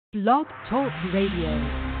Blog Talk Radio.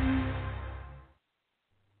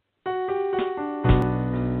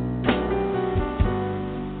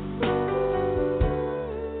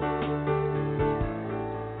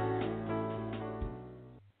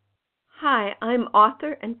 Hi, I'm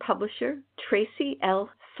author and publisher Tracy L.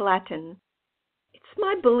 Slatton. It's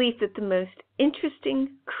my belief that the most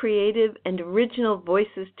interesting, creative, and original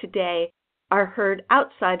voices today are heard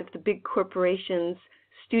outside of the big corporations,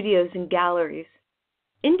 studios, and galleries.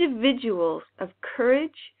 Individuals of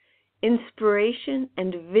courage, inspiration,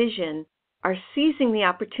 and vision are seizing the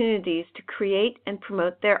opportunities to create and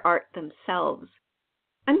promote their art themselves.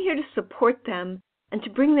 I'm here to support them and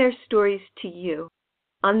to bring their stories to you.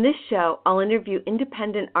 On this show, I'll interview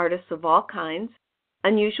independent artists of all kinds,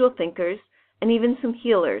 unusual thinkers, and even some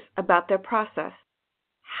healers about their process.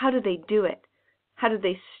 How do they do it? How do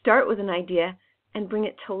they start with an idea and bring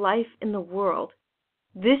it to life in the world?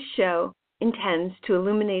 This show intends to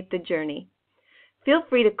illuminate the journey. Feel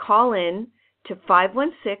free to call in to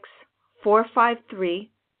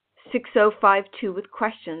 516-453-6052 with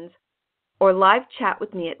questions, or live chat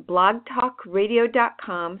with me at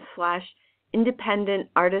blogtalkradio.com/independent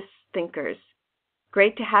artists thinkers.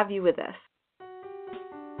 Great to have you with us.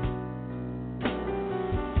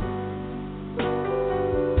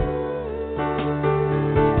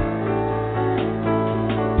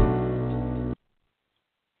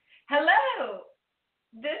 Hello,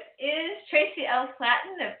 this is Tracy L.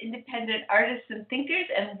 Slatton of Independent Artists and Thinkers,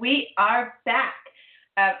 and we are back.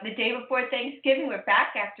 The day before Thanksgiving, we're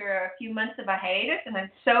back after a few months of a hiatus, and I'm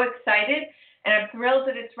so excited. And I'm thrilled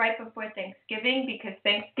that it's right before Thanksgiving, because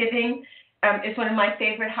Thanksgiving is one of my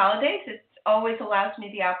favorite holidays. It always allows me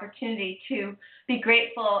the opportunity to be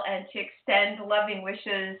grateful and to extend loving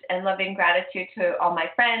wishes and loving gratitude to all my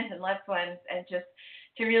friends and loved ones, and just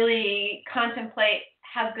to really contemplate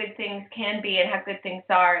how good things can be and how good things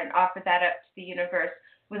are, and offer that up to the universe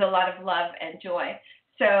with a lot of love and joy.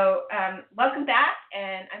 So welcome back,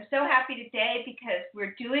 and I'm so happy today because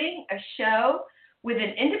we're doing a show with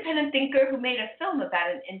an independent thinker who made a film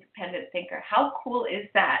about an independent thinker. How cool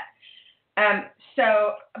is that?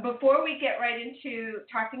 So before we get right into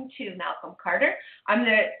talking to Malcom Carter, I'm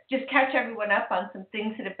going to just catch everyone up on some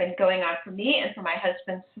things that have been going on for me and for my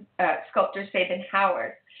husband, sculptor Sabin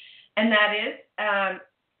Howard. And that is, I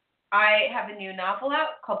have a new novel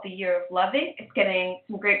out called The Year of Loving. It's getting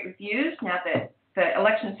some great reviews now that the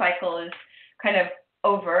election cycle is kind of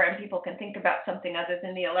over and people can think about something other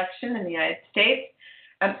than the election in the United States.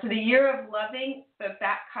 So The Year of Loving, the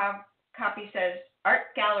back copy says,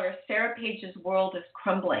 art gallerist Sarah Page's world is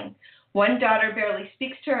crumbling. One daughter barely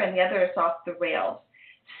speaks to her and the other is off the rails.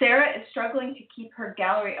 Sarah is struggling to keep her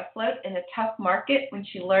gallery afloat in a tough market when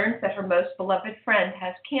she learns that her most beloved friend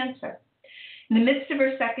has cancer. In the midst of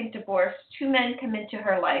her second divorce, two men come into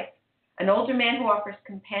her life. An older man who offers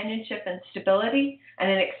companionship and stability, and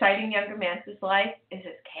an exciting younger man whose life is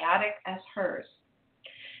as chaotic as hers.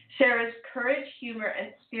 Sarah's courage, humor,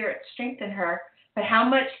 and spirit strengthen her, but how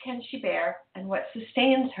much can she bear, and what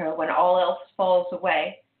sustains her when all else falls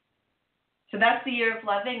away? So that's The Year of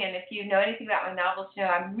Loving, and if you know anything about my novels, you know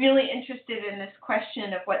I'm really interested in this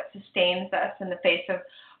question of what sustains us in the face of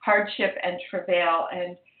hardship and travail,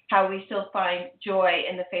 and how we still find joy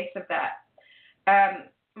in the face of that.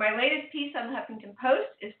 My latest piece on the Huffington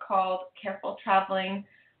Post is called Careful Traveling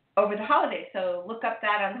Over the Holidays, so look up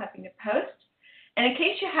that on the Huffington Post. And in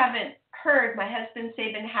case you haven't heard, my husband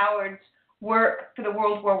Sabin Howard's work for the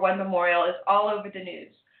World War I Memorial is all over the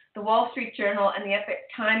news. The Wall Street Journal and the Epoch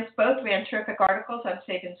Times both ran terrific articles on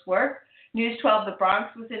Sabin's work. News 12 The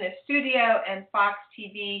Bronx was in his studio, and Fox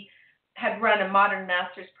TV had run a Modern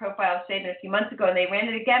Masters profile of Sabin a few months ago, and they ran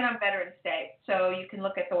it again on Veterans Day. So you can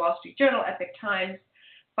look at the Wall Street Journal, Epoch Times,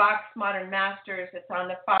 Fox Modern Masters. It's on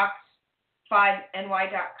the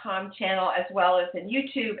Fox5ny.com channel, as well as in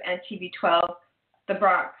YouTube and TV 12 The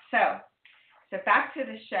Bronx. So back to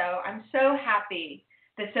the show. I'm so happy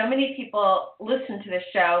that so many people listen to the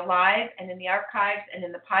show live and in the archives and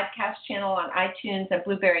in the podcast channel on iTunes and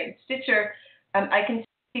Blueberry and Stitcher. I can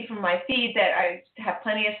see from my feed that I have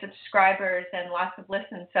plenty of subscribers and lots of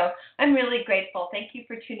listens. So I'm really grateful. Thank you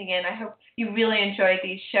for tuning in. I hope you really enjoy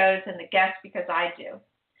these shows and the guests, because I do.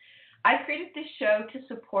 I created this show to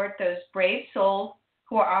support those brave souls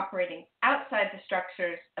who are operating outside the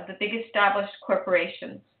structures of the big established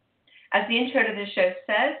corporations. As the intro to the show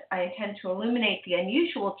says, I intend to illuminate the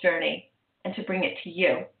unusual journey and to bring it to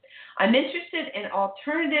you. I'm interested in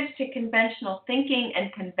alternatives to conventional thinking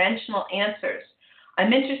and conventional answers.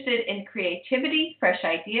 I'm interested in creativity, fresh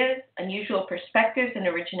ideas, unusual perspectives, and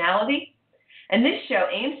originality. And this show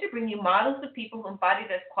aims to bring you models of people who embody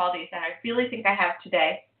those qualities, and I really think I have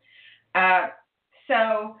today.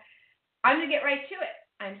 So I'm going to get right to it.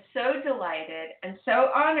 I'm so delighted and so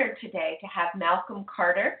honored today to have Malcom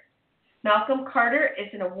Carter. Malcom Carter is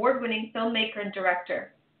an award-winning filmmaker and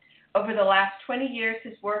director. Over the last 20 years,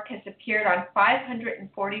 his work has appeared on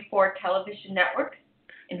 544 television networks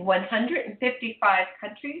in 155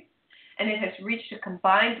 countries, and it has reached a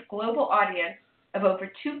combined global audience of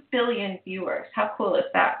over 2 billion viewers. How cool is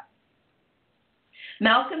that?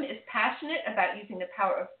 Malcom is passionate about using the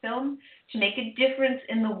power of film to make a difference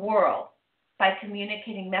in the world by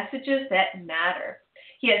communicating messages that matter.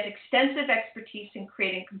 He has extensive expertise in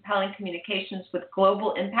creating compelling communications with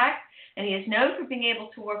global impact, and he is known for being able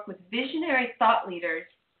to work with visionary thought leaders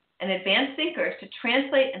and advanced thinkers to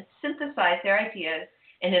translate and synthesize their ideas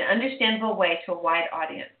in an understandable way to a wide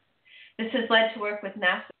audience. This has led to work with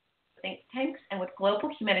NASA think tanks and with global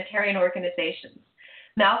humanitarian organizations.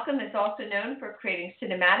 Malcom is also known for creating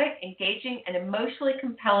cinematic, engaging, and emotionally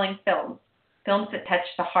compelling films that touch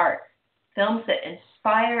the heart, films that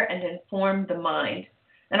inspire and inform the mind,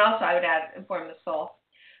 and also, I would add, inform the soul.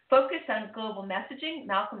 Focused on global messaging,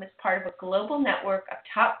 Malcom is part of a global network of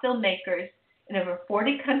top filmmakers in over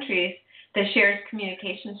 40 countries that shares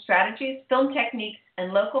communication strategies, film techniques,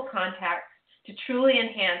 and local contacts to truly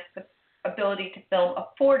enhance the ability to film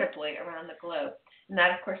affordably around the globe. And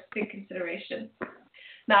that, of course, is a big consideration.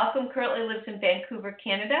 Malcom currently lives in Vancouver,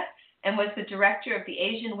 Canada, and was the director of the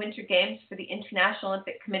Asian Winter Games for the International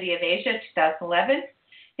Olympic Committee of Asia 2011.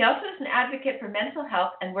 He also is an advocate for mental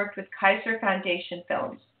health and worked with Kaiser Foundation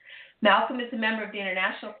Films. Malcom is a member of the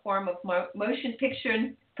International Forum of Motion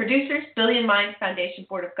Picture Producers, Billion Minds Foundation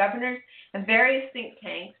Board of Governors, and various think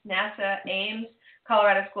tanks, NASA, Ames,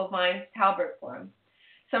 Colorado School of Mines, Talbert Forum.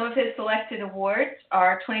 Some of his selected awards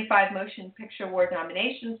are 25 Motion Picture Award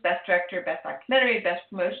nominations: Best Director, Best Documentary, Best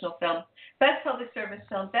Promotional Film, Best Public Service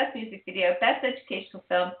Film, Best Music Video, Best Educational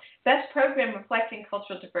Film, Best Program Reflecting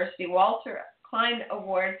Cultural Diversity, Walter Klein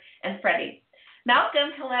Award, and Freddie.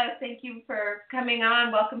 Malcom, hello. Thank you for coming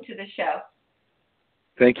on. Welcome to the show.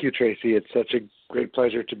 Thank you, Tracy. It's such a great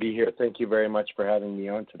pleasure to be here. Thank you very much for having me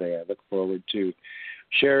on today. I look forward to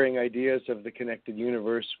sharing ideas of the connected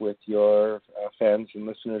universe with your fans and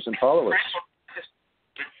listeners and followers.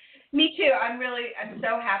 Me too. I'm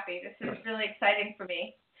so happy. This is really exciting for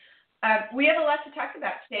me. We have a lot to talk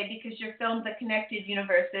about today because your film, The Connected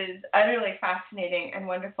Universe, is utterly fascinating and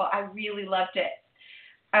wonderful. I really loved it.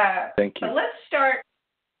 Thank you. But let's start.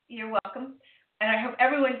 You're welcome. And I hope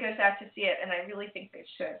everyone goes out to see it, and I really think they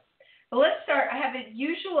should. But let's start. I have a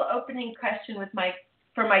usual opening question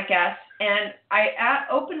for my guests, and I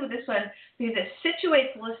open with this one because it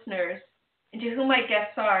situates listeners into who my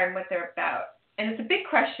guests are and what they're about. And it's a big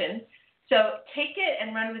question, so take it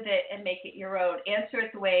and run with it and make it your own. Answer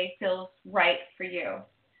it the way it feels right for you.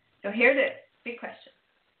 So here it is, big question.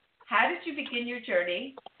 How did you begin your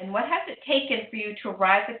journey, and what has it taken for you to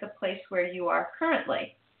arrive at the place where you are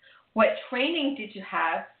currently? What training did you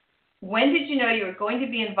have? When did you know you were going to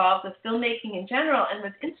be involved with filmmaking in general and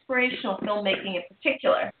with inspirational filmmaking in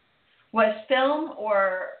particular? Was film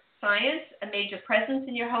or science a major presence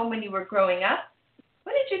in your home when you were growing up?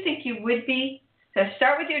 What did you think you would be? So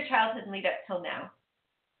start with your childhood and lead up till now.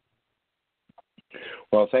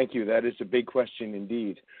 Well, thank you. That is a big question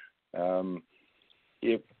indeed.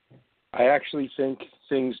 I actually think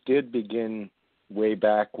things did begin way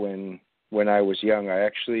back when I was young.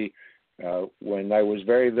 When I was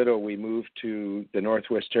very little, we moved to the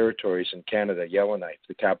Northwest Territories in Canada, Yellowknife,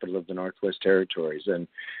 the capital of the Northwest Territories. And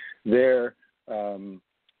there,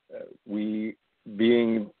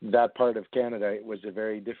 being that part of Canada, it was a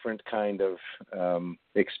very different kind of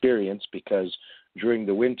experience because during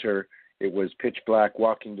the winter, it was pitch black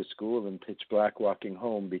walking to school and pitch black walking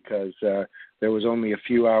home because there was only a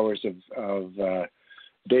few hours of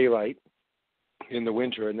daylight in the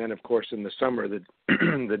winter, and then of course in the summer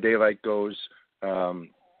the daylight goes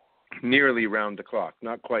nearly round the clock,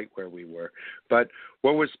 not quite where we were. But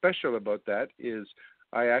what was special about that is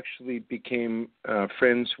I actually became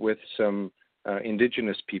friends with some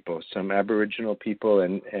indigenous people, some Aboriginal people,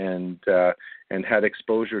 and had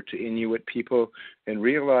exposure to Inuit people, and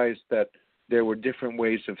realized that there were different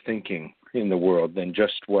ways of thinking in the world than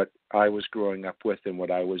just what I was growing up with and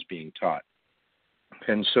what I was being taught.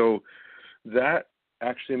 And so that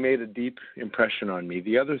actually made a deep impression on me.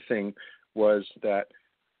 The other thing was that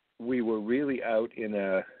we were really out in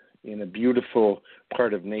a beautiful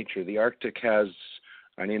part of nature. The Arctic has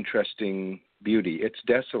an interesting beauty. It's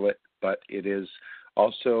desolate, but it is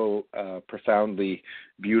also profoundly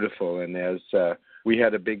beautiful. And as we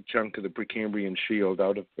had a big chunk of the Precambrian shield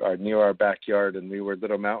out of near our backyard, and we were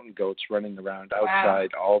little mountain goats running around outside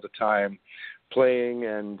all the time, playing,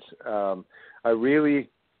 and I really,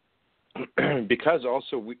 because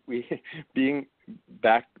also we being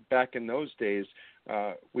back in those days,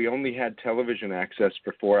 we only had television access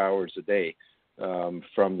for 4 hours a day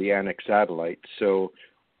from the Annex satellite. So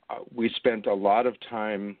we spent a lot of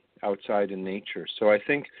time outside in nature. So I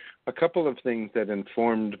think a couple of things that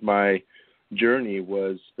informed my journey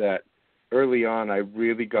was that early on I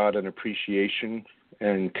really got an appreciation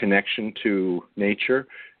and connection to nature,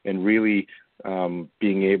 and really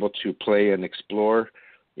being able to play and explore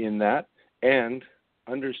in that, and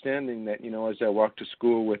understanding that, as I walked to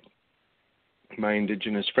school with my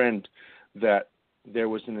Indigenous friend, that there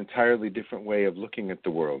was an entirely different way of looking at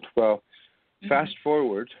the world. Well, fast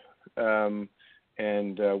forward, and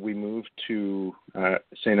we moved to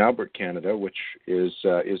St. Albert, Canada, which is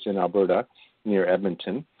in Alberta, near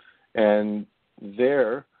Edmonton, and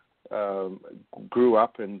there grew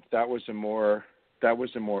up, and that was a more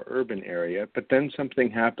urban area. But then something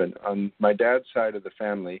happened on my dad's side of the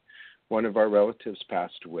family. One of our relatives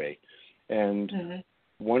passed away, and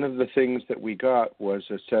one of the things that we got was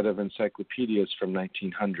a set of encyclopedias from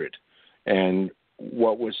 1900. And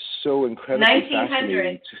what was so incredibly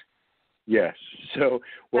fascinating yes. So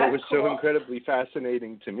what was so incredibly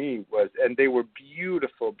fascinating to me was, and they were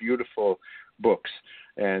beautiful, beautiful books,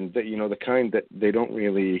 and the kind that they don't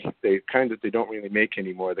really make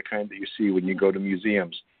anymore, the kind that you see when you go to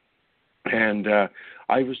museums. And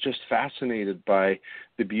I was just fascinated by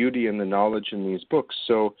the beauty and the knowledge in these books.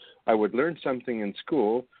 So I would learn something in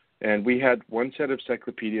school, and we had one set of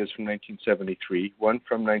encyclopedias from 1973, one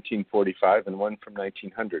from 1945, and one from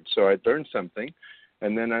 1900. So I'd learn something,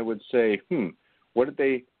 and then I would say, what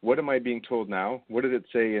am I being told now? What did it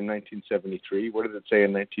say in 1973? What did it say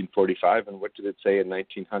in 1945? And what did it say in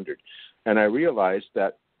 1900? And I realized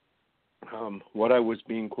that what I was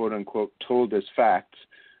being, quote unquote, told as facts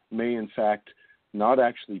may in fact not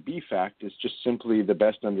actually be fact. It's just simply the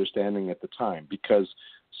best understanding at the time, because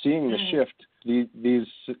seeing the shift, these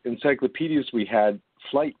encyclopedias we had,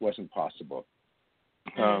 flight wasn't possible.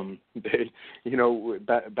 Back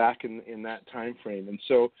in that time frame. And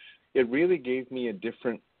so it really gave me a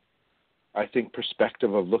different, I think,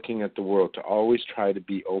 perspective of looking at the world, to always try to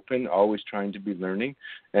be open, always trying to be learning,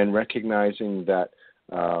 and recognizing that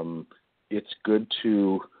it's good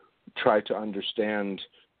to try to understand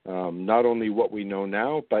not only what we know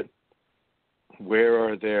now, but where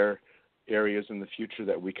are there areas in the future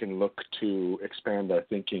that we can look to expand our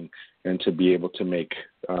thinking and to be able to make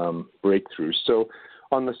breakthroughs. So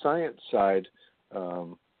on the science side,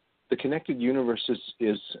 The Connected Universe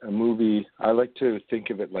is a movie. I like to think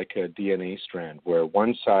of it like a DNA strand, where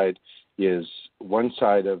one side of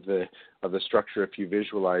the structure, if you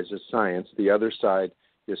visualize, is science. The other side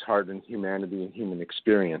is heart and humanity and human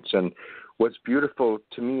experience. And what's beautiful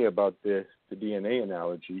to me about the DNA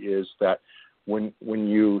analogy is that when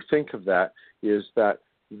you think of that, is that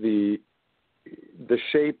the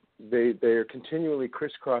shape, they are continually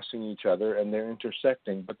crisscrossing each other and they're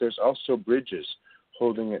intersecting, but there's also bridges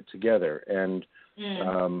holding it together, and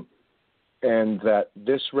that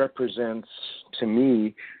this represents, to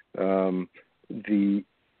me, the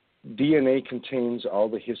DNA contains all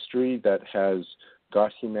the history that has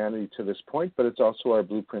got humanity to this point, but it's also our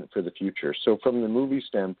blueprint for the future. So from the movie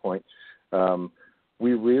standpoint,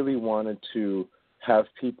 we really wanted to have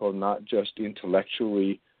people not just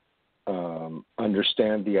intellectually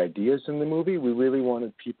understand the ideas in the movie. We really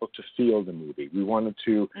wanted people to feel the movie. We wanted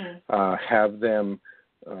to have them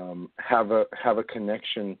have a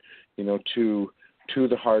connection, to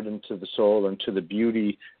the heart and to the soul and to the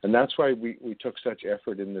beauty. And that's why we took such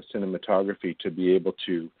effort in the cinematography to be able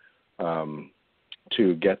to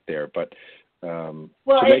get there. But to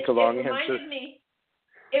make a long answer.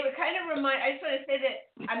 It would kind of remind, I just want to say that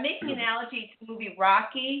I'm making an analogy to the movie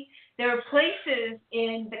Rocky. There were places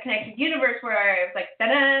in the Connected Universe where I was like,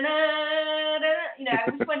 da-da-da-da-da, I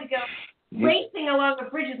just wanted to go racing along a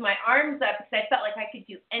bridge with my arms up because I felt like I could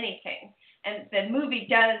do anything. And the movie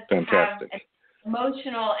does have an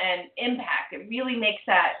emotional and impact. It really makes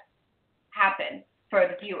that happen for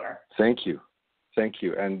the viewer. Thank you.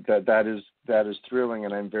 And that is thrilling,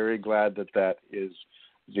 and I'm very glad that is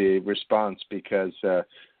the response, because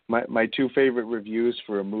my two favorite reviews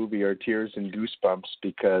for a movie are tears and goosebumps,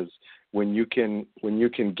 because when you can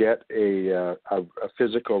get a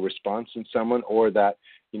physical response in someone, or that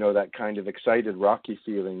that kind of excited Rocky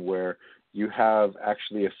feeling where you have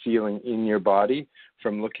actually a feeling in your body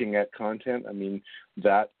from looking at content. I mean,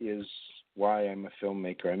 that is why I'm a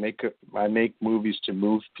filmmaker. I make movies to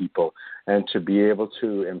move people and to be able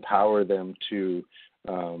to empower them to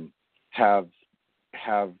have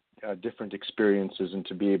different experiences and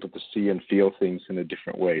to be able to see and feel things in a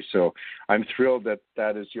different way. So I'm thrilled that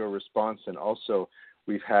that is your response. And also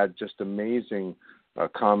we've had just amazing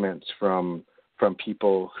comments from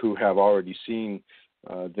people who have already seen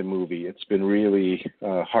the movie. It's been really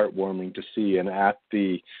heartwarming to see. And at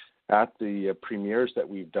the premieres that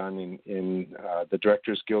we've done in the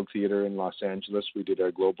Directors Guild Theater in Los Angeles, we did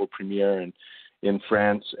our global premiere, and in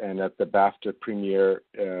France, and at the BAFTA premiere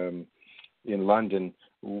in London,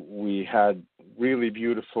 we had really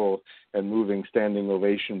beautiful and moving standing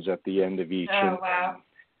ovations at the end of each. Oh, wow.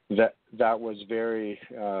 That was very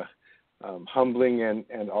humbling,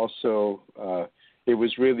 and also it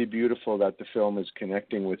was really beautiful that the film is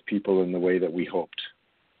connecting with people in the way that we hoped.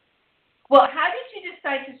 Well, how did you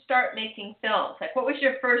decide to start making films? Like, what was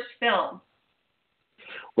your first film?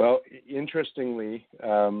 Well, interestingly,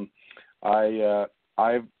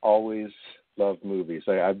 I've always loved movies.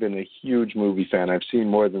 I've been a huge movie fan. I've seen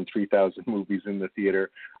more than 3,000 movies in the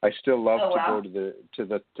theater. I still love to go to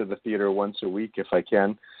the theater once a week if I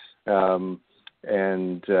can. But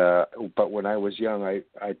when I was young,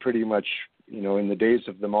 I pretty much, in the days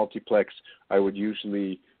of the multiplex, I would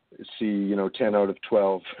usually see 10 out of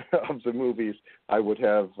 12 of the movies I would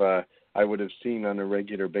have seen on a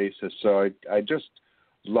regular basis. So I just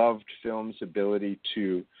loved film's ability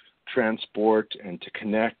to transport and to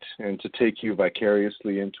connect and to take you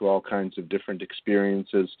vicariously into all kinds of different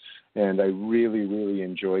experiences, and I really, really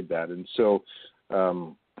enjoyed that. And so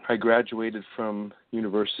I graduated from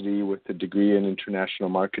university with a degree in international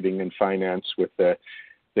marketing and finance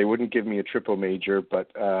they wouldn't give me a triple major, but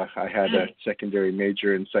I had a secondary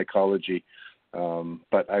major in psychology.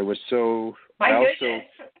 But I was so... My goodness,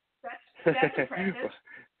 that's impressive.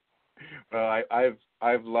 Well,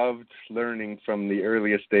 I've loved learning from the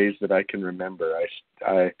earliest days that I can remember.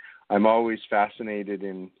 I'm always fascinated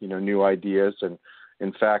in new ideas, and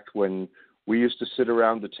in fact, when we used to sit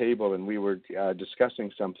around the table and we were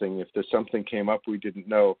discussing something, if there's something came up we didn't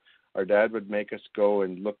know, our dad would make us go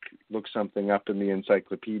and look something up in the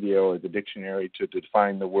encyclopedia or the dictionary to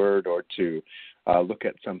define the word or to look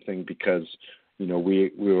at something, because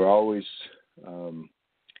we were always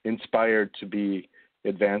inspired to be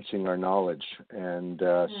advancing our knowledge. And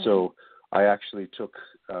so I actually took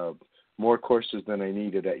more courses than I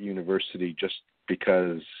needed at university, just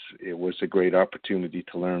because it was a great opportunity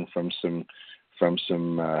to learn from some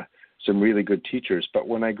really good teachers. But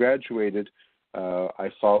when I graduated, I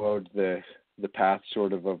followed the path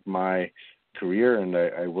sort of my career, and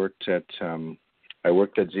I worked at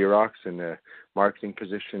Xerox in a marketing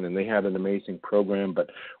position, and they had an amazing program. But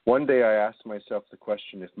one day I asked myself the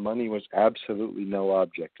question, if money was absolutely no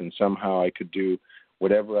object and somehow I could do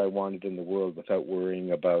whatever I wanted in the world without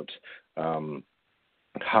worrying about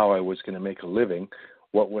how I was going to make a living,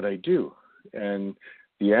 what would I do? And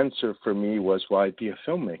the answer for me was, well, I'd be a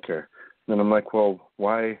filmmaker. And I'm like, well,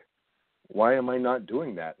 why am I not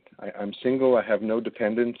doing that? I'm single. I have no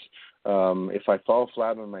dependents. If I fall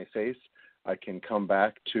flat on my face, I can come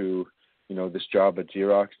back to, this job at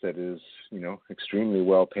Xerox that is, extremely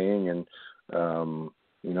well paying, and,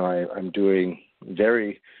 I'm doing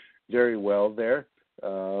very, very well there.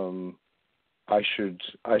 I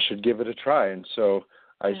should give it a try. And so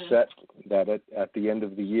I set that at the end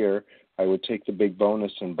of the year, I would take the big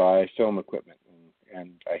bonus and buy film equipment.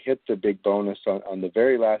 And I hit the big bonus on the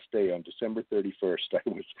very last day, on December 31st. I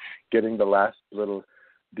was getting the last little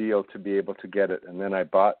deal to be able to get it. And then I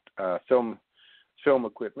bought film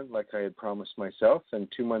equipment like I had promised myself. And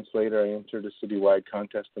 2 months later, I entered a citywide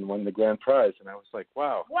contest and won the grand prize. And I was like,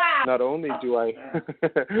 wow. Not only do I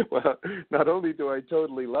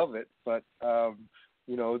totally love it, but,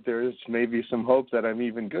 there's maybe some hope that I'm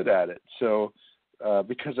even good at it. So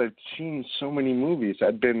because I've seen so many movies,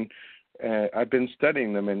 I've been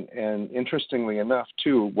studying them, and interestingly enough,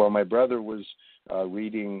 too, while my brother was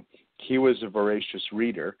reading, he was a voracious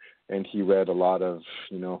reader, and he read a lot of,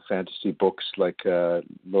 fantasy books like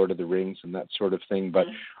Lord of the Rings and that sort of thing. But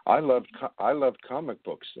I loved comic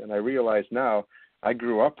books, and I realize now I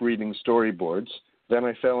grew up reading storyboards. Then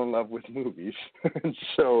I fell in love with movies, and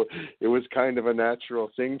so it was kind of a natural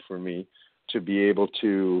thing for me to be able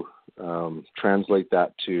to translate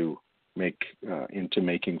that to into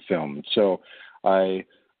making film. So I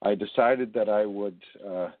decided that I would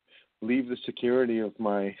leave the security of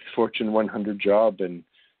my Fortune 100 job and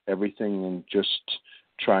everything, and just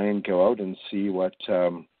try and go out and see what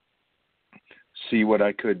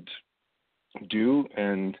I could do.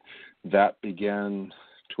 And that began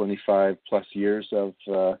 25 plus years of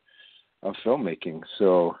filmmaking.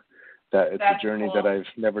 So it's a journey that I've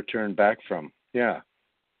never turned back from. Yeah.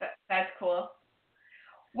 That's cool.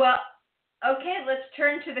 Well, Okay, let's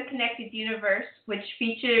turn to The Connected Universe, which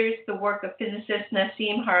features the work of physicist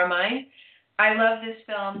Nassim Haramein. I love this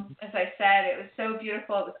film. As I said, it was so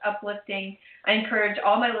beautiful. It was uplifting. I encourage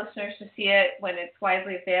all my listeners to see it when it's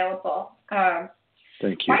widely available. Thank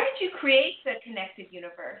you. Why did you create The Connected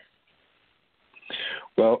Universe?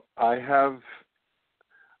 Well,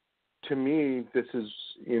 to me, this is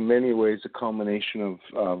in many ways a culmination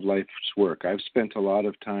of life's work. I've spent a lot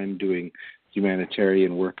of time doing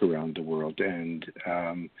humanitarian work around the world, and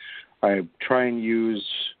I try and use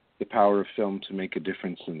the power of film to make a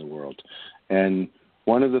difference in the world. And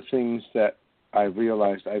one of the things that I've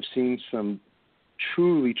realized, I've seen some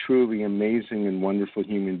truly, truly amazing and wonderful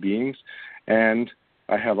human beings, and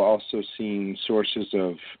I have also seen sources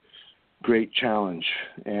of great challenge.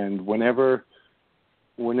 And whenever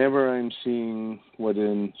I'm seeing what,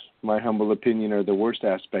 in my humble opinion, are the worst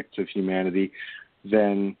aspects of humanity,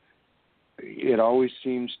 then it always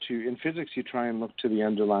seems to, in physics, you try and look to the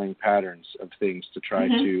underlying patterns of things to try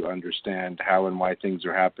to understand how and why things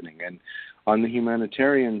are happening. And on the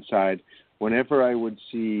humanitarian side, whenever I would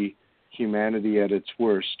see humanity at its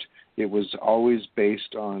worst, it was always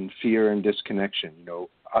based on fear and disconnection. You know,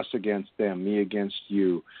 us against them, me against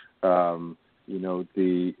you.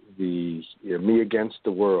 Me against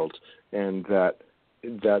the world, and that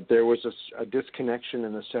there was a disconnection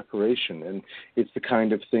and a separation, and it's the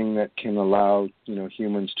kind of thing that can allow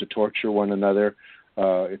humans to torture one another.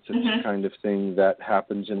 It's the kind of thing that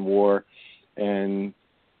happens in war, and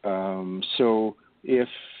so if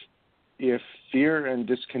fear and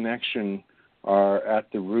disconnection are at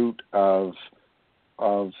the root of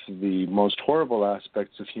the most horrible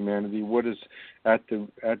aspects of humanity, what is at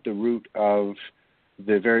the root of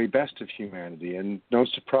the very best of humanity? And no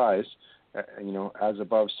surprise, as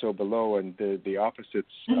above, so below, and the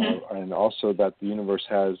opposites, and also that the universe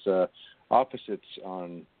has opposites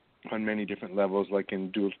on many different levels, like in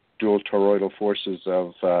dual toroidal forces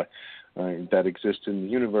of that exist in the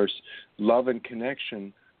universe. Love and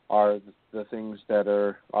connection are the things that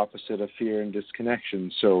are opposite of fear and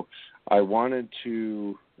disconnection. So I wanted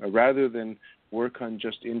to, rather than work on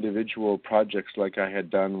just individual projects like I had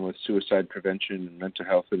done with suicide prevention and mental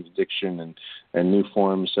health and addiction and new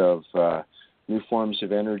forms of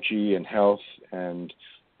energy and health and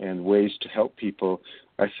ways to help people,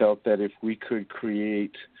 I felt that if we could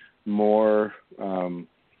create more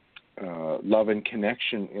love and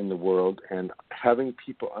connection in the world, and having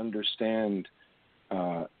people understand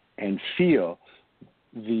and feel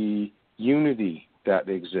the unity that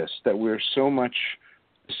exists, that we're so much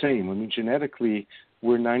the same. I mean, genetically,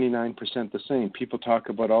 we're 99% the same. People talk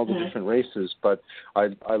about all the different races, but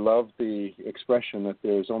I love the expression that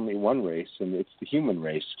there's only one race, and it's the human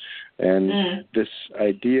race. And this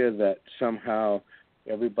idea that somehow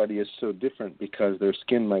everybody is so different because their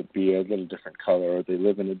skin might be a little different color, or they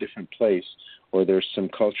live in a different place, or there's some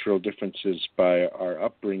cultural differences by our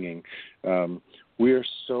upbringing. We are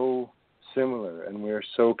so similar and we are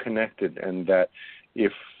so connected, and that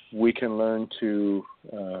if we can learn to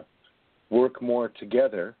work more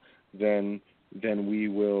together, then we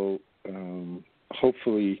will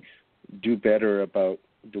hopefully do better about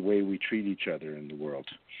the way we treat each other in the world.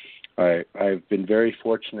 I've been very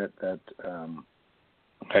fortunate that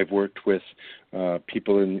I've worked with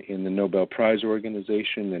people in the Nobel Prize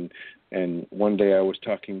organization, and one day I was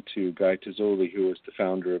talking to Guy Tazzoli, who was the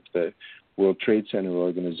founder of the World Trade Center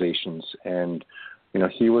organizations, and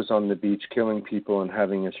he was on the beach killing people and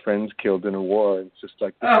having his friends killed in a war. It's just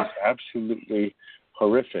like, this is absolutely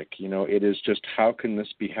horrific. It is just, how can this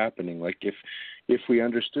be happening? Like, if we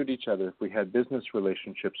understood each other, if we had business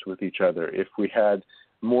relationships with each other, if we had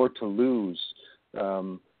more to lose,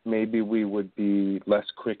 maybe we would be less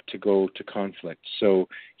quick to go to conflict. So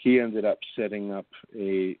he ended up setting up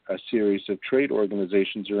a series of trade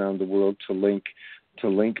organizations around the world to link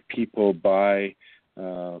people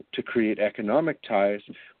to create economic ties,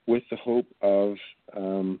 with the hope of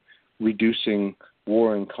reducing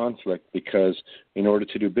war and conflict, because in order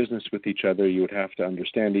to do business with each other, you would have to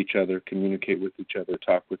understand each other, communicate with each other,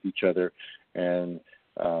 talk with each other. And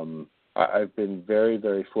I've been very,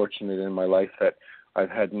 very fortunate in my life that I've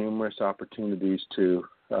had numerous opportunities to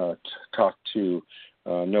talk to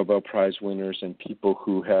Nobel Prize winners and people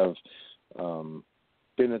who have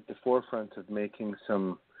been at the forefront of making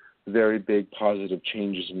some very big positive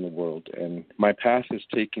changes in the world. And my path is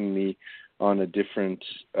taking me on a different,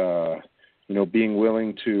 being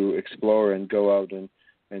willing to explore and go out and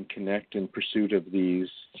connect in pursuit of these,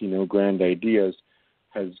 grand ideas,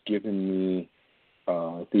 has given me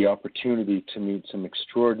the opportunity to meet some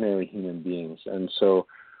extraordinary human beings. And so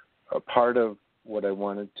a part of what I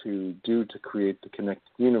wanted to do to create the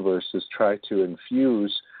Connected Universe is try to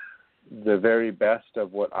infuse the very best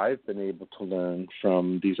of what I've been able to learn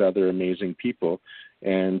from these other amazing people,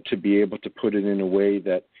 and to be able to put it in a way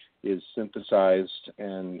that is synthesized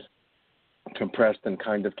and compressed and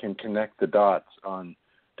kind of can connect the dots on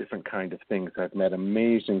different kind of things. I've met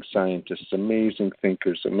amazing scientists, amazing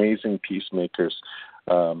thinkers, amazing peacemakers,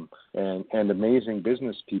 and amazing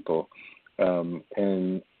business people.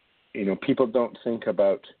 And people don't think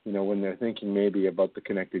about, when they're thinking maybe about the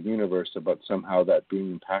Connected Universe, about somehow that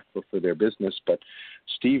being impactful for their business. But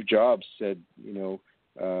Steve Jobs said,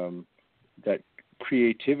 that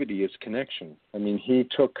creativity is connection. I mean, he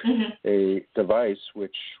took a device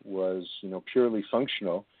which was, purely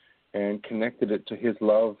functional and connected it to his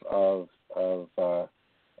love of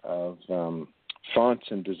fonts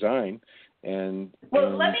and design, and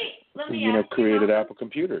let me ask created you, Apple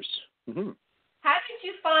computers. Mm-hmm. How did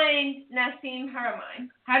you find Nassim Haramein?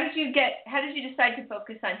 How did you decide to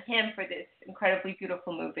focus on him for this incredibly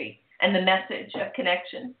beautiful movie and the message of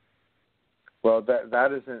connection? Well,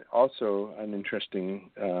 that is also an interesting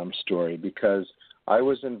story, because I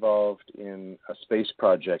was involved in a space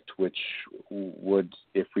project which would,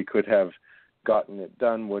 if we could have gotten it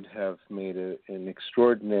done, would have made an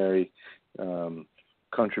extraordinary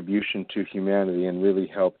contribution to humanity and really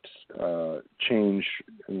helped change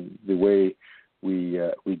the way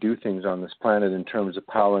we do things on this planet in terms of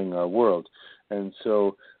powering our world. And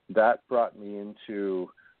so that brought me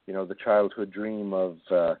into the childhood dream of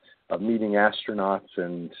meeting astronauts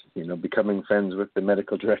and becoming friends with the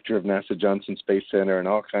medical director of NASA Johnson Space Center and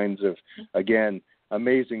all kinds of, again,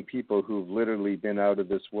 amazing people who've literally been out of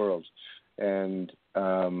this world. And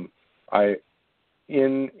I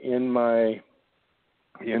in my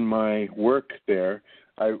work there,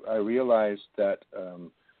 I realized that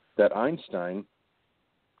that Einstein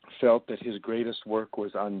felt that his greatest work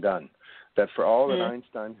was undone, that for all that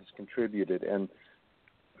Einstein has contributed, and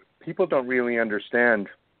people don't really understand,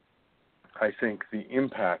 I think, the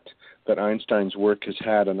impact that Einstein's work has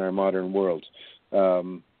had on our modern world.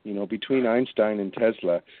 Between Einstein and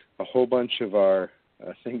Tesla, a whole bunch of our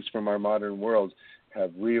things from our modern world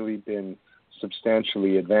have really been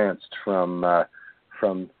substantially advanced from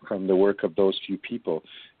the work of those few people.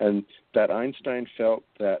 And that Einstein felt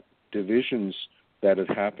that divisions that had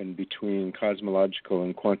happened between cosmological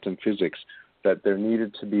and quantum physics, that there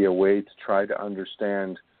needed to be a way to try to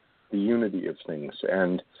understand the unity of things.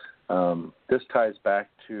 And this ties back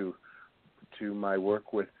to my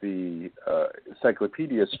work with the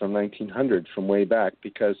encyclopedias from 1900, from way back,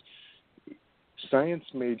 because science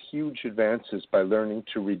made huge advances by learning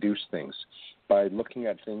to reduce things, by looking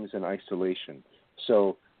at things in isolation.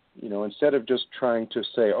 So, instead of just trying to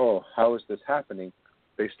say, oh, how is this happening,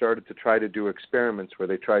 they started to try to do experiments where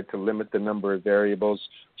they tried to limit the number of variables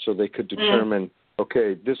so they could determine,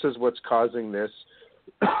 okay, this is what's causing this.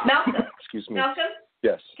 Malcolm? Excuse me. Malcolm?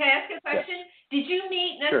 Yes. Can I ask you a question? Yes. Did you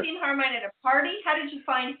meet Nassim Haramein at a party? How did you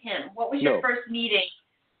find him? What was your first meeting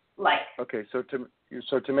like? Okay, so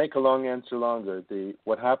to make a long answer longer,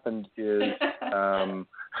 what happened is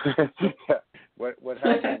what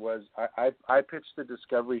happened was I pitched the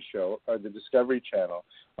Discovery Show, or the Discovery Channel,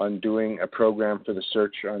 on doing a program for the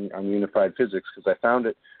search on unified physics, because I found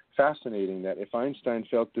it fascinating that if Einstein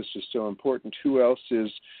felt this was so important, who else is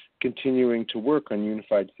continuing to work on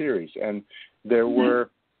unified theories? And there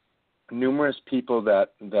were numerous people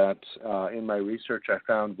that in my research I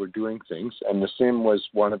found were doing things, and Nassim was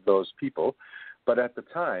one of those people. But at the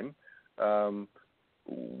time,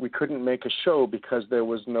 we couldn't make a show because there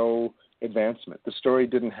was no advancement. The story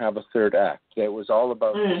didn't have a third act. It was all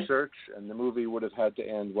about the search, and the movie would have had to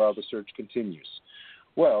end while the search continues.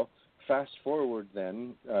 Well, fast forward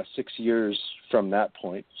then 6 years from that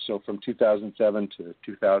point, so from 2007 to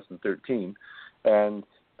 2013, and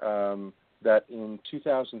that in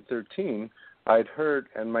 2013 I'd heard,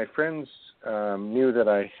 and my friends knew that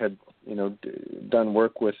I had done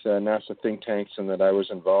work with NASA think tanks, and that I was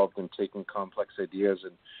involved in taking complex ideas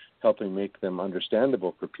and helping make them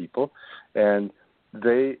understandable for people. And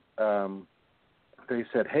they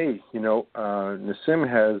said, hey, Nassim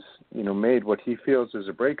has, made what he feels is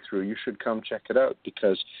a breakthrough. You should come check it out,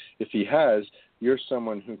 because if he has, you're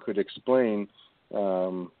someone who could explain,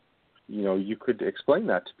 you could explain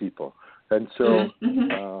that to people. And so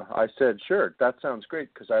I said, sure, that sounds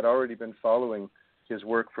great, because I'd already been following his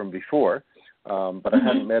work from before, but I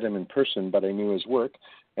hadn't met him in person, but I knew his work.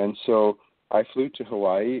 And so I flew to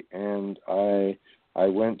Hawaii, and I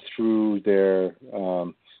went through their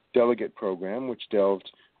delegate program, which delved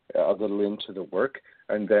a little into the work.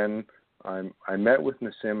 And then I met with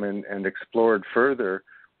Nassim and explored further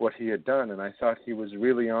what he had done, and I thought he was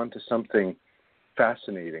really onto something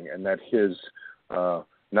fascinating, and that his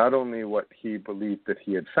not only what he believed that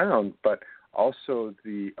he had found, but also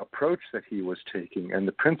the approach that he was taking and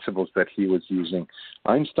the principles that he was using.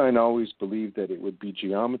 Einstein always believed that it would be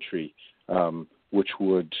geometry which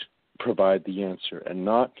would provide the answer, and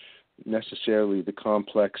not necessarily the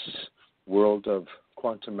complex world of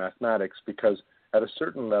quantum mathematics, because at a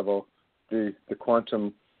certain level, the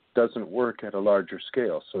quantum doesn't work at a larger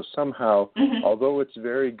scale. So somehow, although it's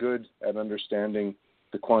very good at understanding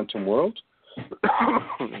the quantum world,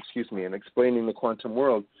 excuse me, and explaining the quantum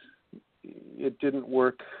world, it didn't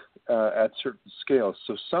work at certain scales.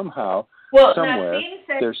 So somehow, somewhere,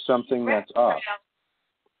 there's something that's off.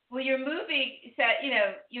 Well, your movie said,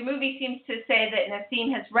 your movie seems to say that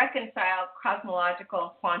Nassim has reconciled cosmological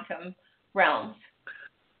and quantum realms.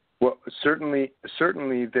 Well, certainly,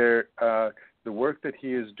 there. The work that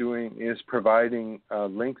he is doing is providing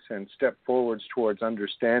links and step forwards towards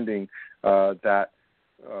understanding that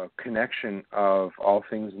connection of all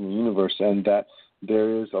things in the universe, and that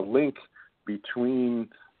there is a link between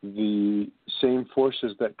the same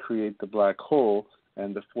forces that create the black hole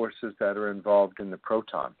and the forces that are involved in the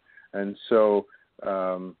proton. And so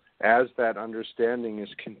as that understanding is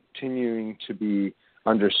continuing to be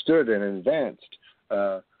understood and advanced,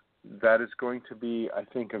 that is going to be, I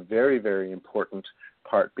think, a very, very important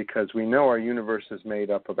part, because we know our universe is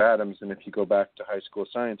made up of atoms, and if you go back to high school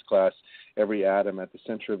science class, every atom, at the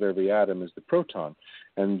center of every atom is the proton,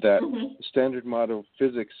 and that standard model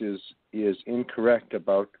physics is incorrect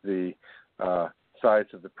about the size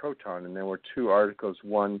of the proton. And there were two articles.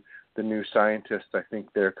 One, The New Scientist, I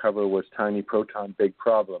think their cover was Tiny Proton, Big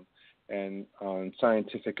Problem, and on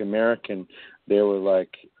Scientific American, they were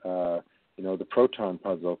like, the proton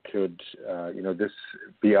puzzle, could, this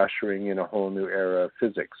be ushering in a whole new era of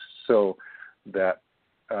physics? So that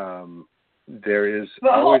there is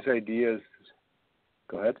always ideas.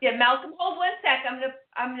 Go ahead. Yeah, Malcolm, hold one sec.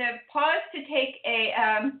 I'm gonna pause to take a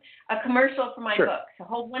commercial for my book. So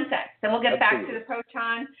hold one sec. Then we'll get back to the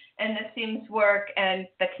proton and Nassim's work and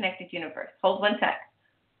the connected universe. Hold one sec.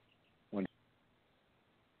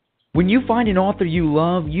 When you find an author you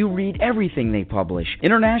love, you read everything they publish.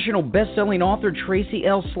 International best-selling author Tracy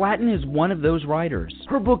L. Slatton is one of those writers.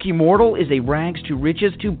 Her book Immortal is a rags to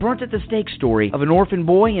riches to burnt-at-the-stake story of an orphan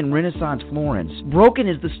boy in Renaissance Florence. Broken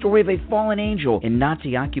is the story of a fallen angel in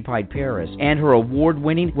Nazi-occupied Paris, and her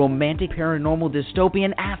award-winning romantic paranormal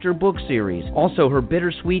dystopian After book series. Also her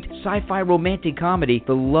bittersweet sci-fi romantic comedy,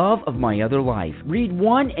 The Love of My Other Life. Read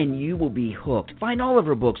one and you will be hooked. Find all of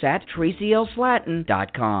her books at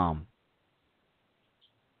tracylslatton.com.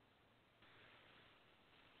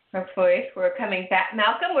 Hopefully, we're coming back.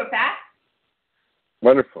 Malcolm, we're back?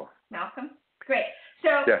 Wonderful. Malcolm? Great.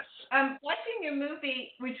 So, yes. Watching your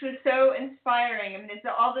movie, which was so inspiring, there's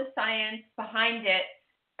all the science behind it,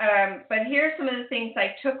 but here are some of the things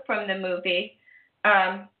I took from the movie.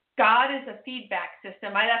 God is a feedback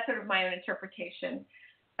system. That's sort of my own interpretation.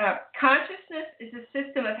 Consciousness is a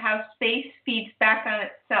system of how space feeds back on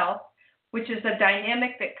itself, which is a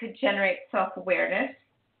dynamic that could generate self-awareness.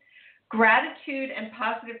 Gratitude and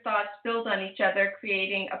positive thoughts build on each other,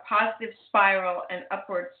 creating a positive spiral and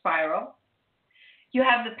upward spiral. You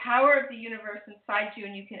have the power of the universe inside you,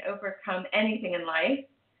 and you can overcome anything in life.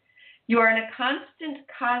 You are in a constant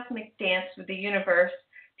cosmic dance with the universe.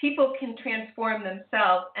 People can transform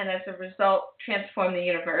themselves, and as a result, transform the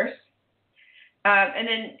universe. And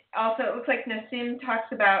then also, it looks like Nassim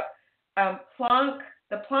talks about the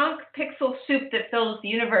Planck pixel soup that fills the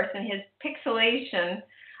universe, and his pixelation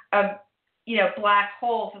of black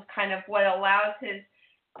holes is kind of what allows his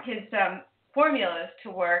formulas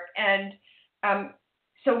to work. And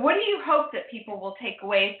so what do you hope that people will take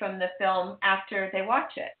away from the film after they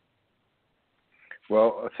watch it?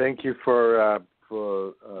 Well, thank you for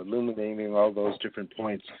illuminating all those different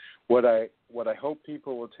points. What I hope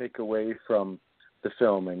people will take away from the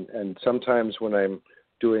film, and sometimes when I'm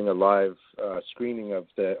doing a live screening of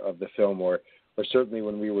the film, or certainly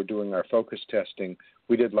when we were doing our focus testing,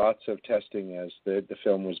 we did lots of testing as the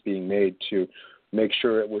film was being made to make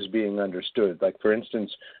sure it was being understood. Like, for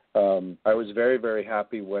instance, I was very, very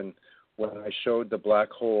happy when I showed the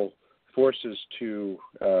black hole forces to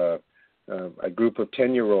a group of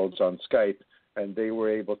 10-year-olds on Skype, and they were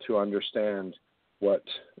able to understand what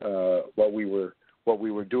we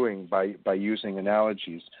were doing by using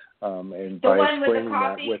analogies and by explaining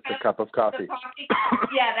that with the cup of coffee.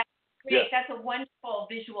 Yeah, that's great. Yeah. That's a wonderful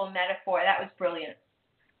visual metaphor. That was brilliant.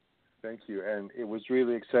 Thank you. And it was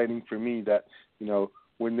really exciting for me that,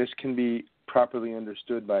 when this can be properly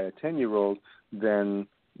understood by a 10-year-old, then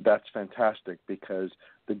that's fantastic, because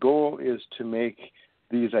The goal is to make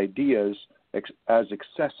these ideas as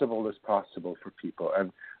accessible as possible for people.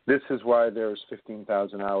 And this is why there's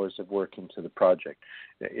 15,000 hours of work into the project.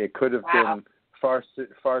 It could have been far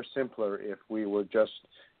simpler if we were just,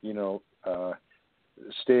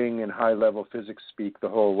 staying in high-level physics speak the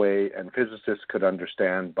whole way, and physicists could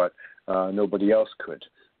understand, but nobody else could.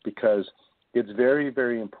 Because it's very,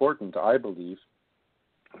 very important, I believe,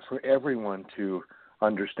 for everyone to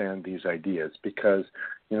understand these ideas, because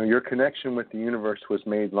your connection with the universe was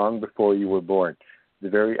made long before you were born. The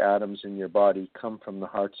very atoms in your body come from the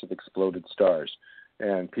hearts of exploded stars.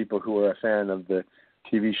 And people who are a fan of the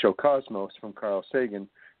TV show Cosmos from Carl Sagan,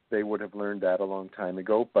 they would have learned that a long time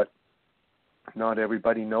ago, but not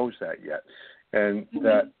everybody knows that yet. And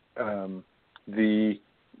that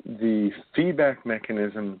the feedback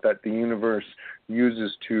mechanism that the universe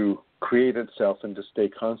uses to create itself and to stay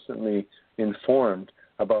constantly informed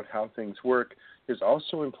about how things work is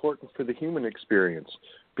also important for the human experience,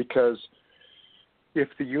 because if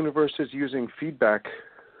the universe is using feedback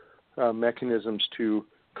mechanisms to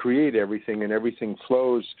create everything and everything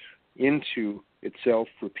flows into itself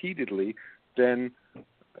repeatedly, then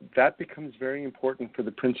that becomes very important for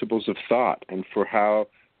the principles of thought and for how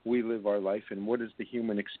we live our life and what is the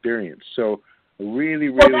human experience. So a really,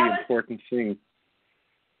 really important thing.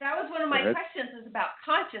 That was one of my questions, is about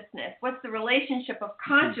consciousness. What's the relationship of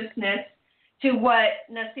consciousness to what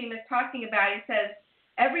Nassim is talking about? He says,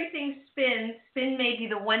 everything spins. Spin may be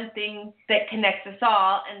the one thing that connects us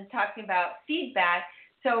all, and talking about feedback.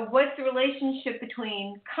 So what's the relationship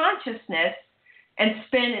between consciousness and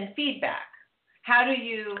spin and feedback? How do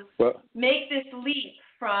you make this leap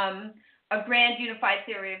from a grand unified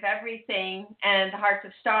theory of everything and the hearts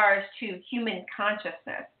of stars to human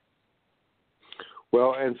consciousness?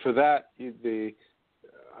 Well, and for that,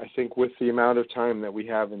 I think with the amount of time that we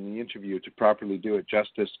have in the interview to properly do it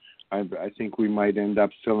justice, I think we might end up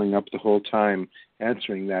filling up the whole time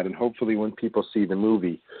answering that. And hopefully when people see the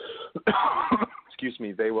movie,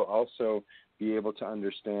 they will also be able to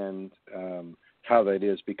understand how that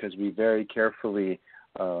is, because we very carefully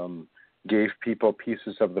gave people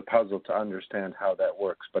pieces of the puzzle to understand how that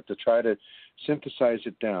works. But to try to synthesize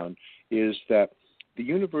it down is that the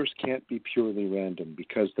universe can't be purely random,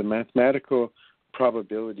 because the mathematical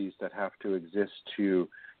probabilities that have to exist to,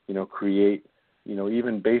 create,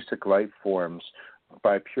 even basic life forms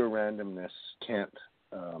by pure randomness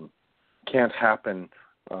can't happen.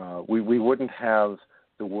 We wouldn't have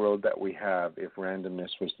the world that we have if randomness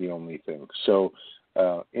was the only thing. So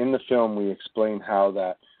in the film, we explain how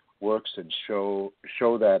that works and show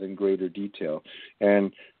that in greater detail,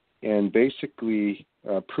 and basically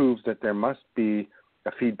prove that there must be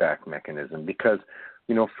a feedback mechanism, because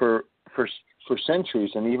for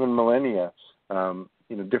centuries and even millennia,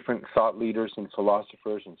 different thought leaders and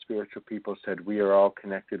philosophers and spiritual people said we are all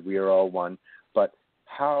connected, we are all one. But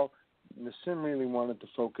how Nassim really wanted to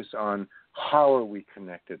focus on how are we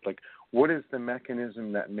connected? Like, what is the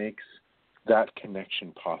mechanism that makes that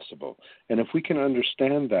connection possible? And if we can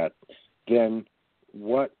understand that, then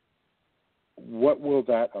what will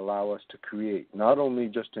that allow us to create? Not only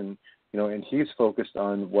just in, and he's focused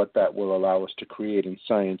on what that will allow us to create in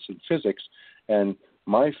science and physics. And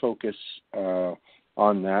my focus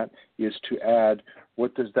on that is to add,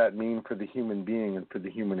 what does that mean for the human being and for the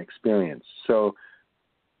human experience? So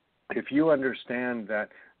if you understand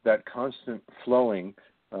that constant flowing,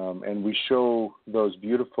 and we show those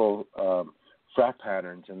beautiful frac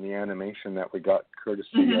patterns in the animation that we got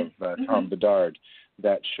courtesy of Tom Bedard,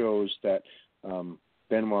 that shows that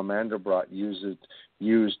Benoit Mandelbrot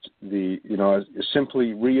used the,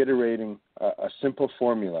 simply reiterating a simple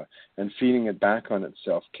formula and feeding it back on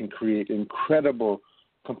itself can create incredible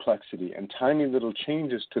complexity and tiny little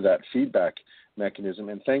changes to that feedback mechanism.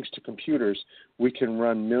 And thanks to computers, we can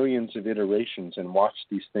run millions of iterations and watch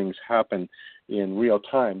these things happen in real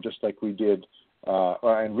time, just like we did,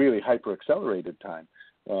 and really hyper-accelerated time,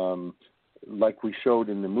 like we showed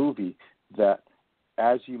in the movie, that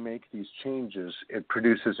as you make these changes, it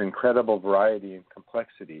produces incredible variety and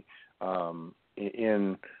complexity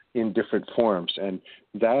in different forms. And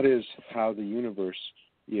that is how the universe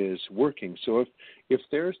is working. So if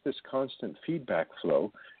there's this constant feedback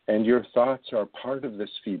flow and your thoughts are part of this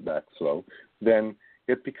feedback flow, then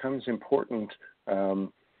it becomes important,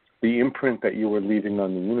 the imprint that you are leaving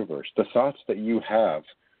on the universe. The thoughts that you have,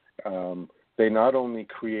 they not only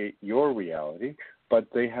create your reality, but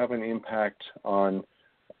they have an impact on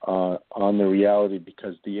the reality,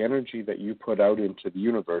 because the energy that you put out into the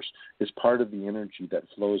universe is part of the energy that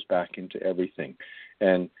flows back into everything.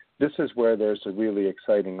 And this is where there's a really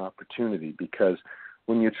exciting opportunity, because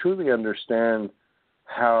when you truly understand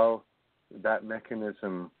how that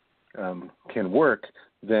mechanism can work,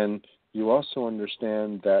 then you also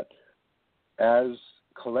understand that as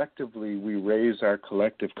collectively we raise our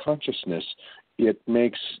collective consciousness, it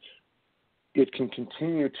can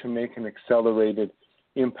continue to make an accelerated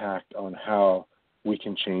impact on how we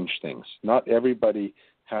can change things. Not everybody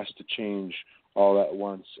has to change all at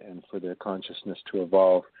once and for their consciousness to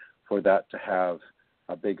evolve for that to have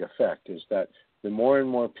a big effect. Is that the more and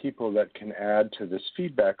more people that can add to this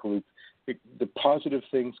feedback loop, the positive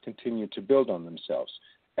things continue to build on themselves.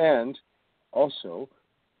 And also,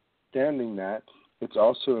 standing that, it's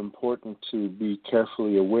also important to be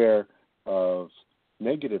carefully aware of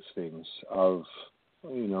negative things, of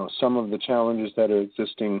some of the challenges that are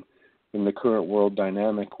existing in the current world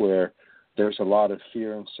dynamic, where there's a lot of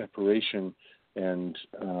fear and separation and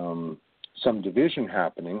some division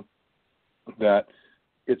happening, that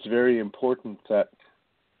it's very important that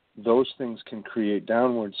those things can create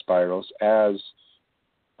downward spirals, as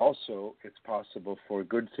also it's possible for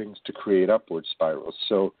good things to create upward spirals.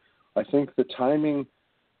 So I think the timing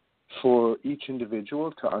for each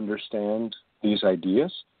individual to understand these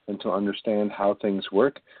ideas and to understand how things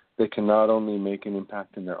work, they can not only make an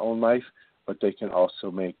impact in their own life, but they can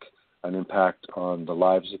also make an impact on the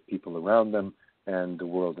lives of people around them and the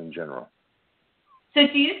world in general. So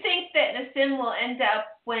do you think that Nassim will end up,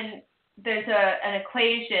 when there's an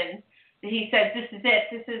equation that he says, this is it,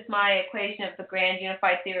 this is my equation of the grand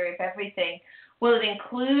unified theory of everything, will it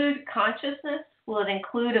include consciousness? Will it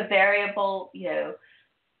include a variable,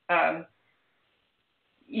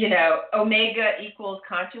 omega equals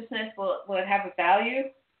consciousness? Will it have a value?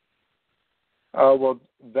 Well,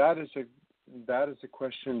 that is a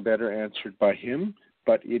question better answered by him,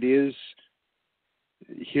 but it is,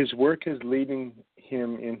 his work is leading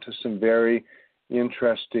him into some very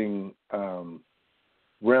interesting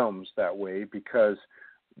realms that way, because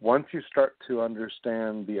once you start to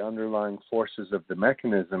understand the underlying forces of the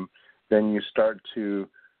mechanism, then it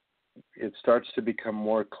starts to become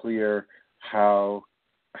more clear how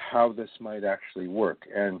this might actually work.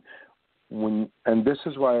 And this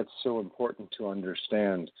is why it's so important to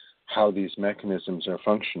understand how these mechanisms are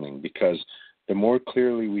functioning, because the more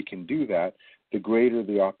clearly we can do that, the greater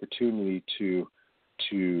the opportunity to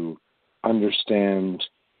understand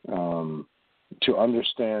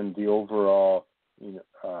the overall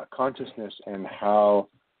consciousness, and how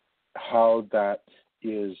that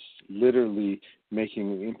is literally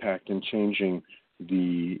making an impact and changing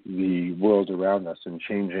the world around us, and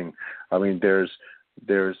changing. I mean, there's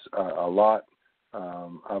a lot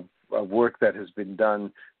of work that has been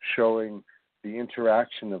done showing the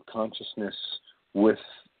interaction of consciousness with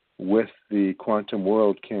the quantum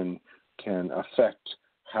world can affect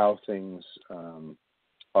how things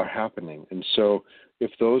are happening. And so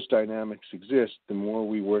if those dynamics exist, the more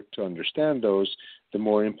we work to understand those, the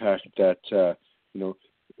more impact that,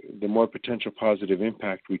 the more potential positive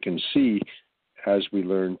impact we can see as we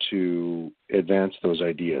learn to advance those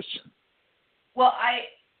ideas. Well,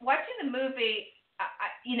 watching the movie,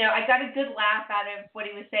 I got a good laugh out of what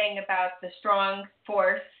he was saying about the strong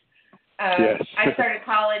force. Yes. I started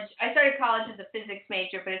college as a physics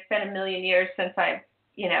major, but it's been a million years since I've,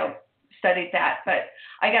 studied that. But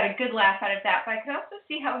I got a good laugh out of that. But I could also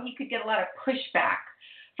see how he could get a lot of pushback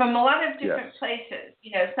from a lot of different places.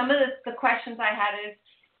 Some of the questions I had is,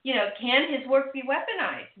 can his work be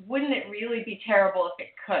weaponized? Wouldn't it really be terrible if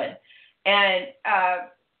it could? And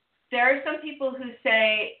there are some people who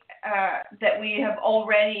say that we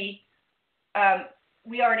already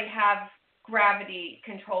have gravity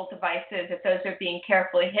control devices, that those are being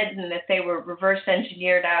carefully hidden, that they were reverse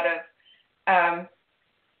engineered out of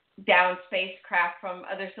down spacecraft from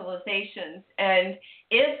other civilizations. And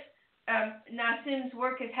if Nassim's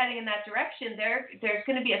work is heading in that direction, there's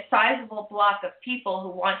going to be a sizable block of people who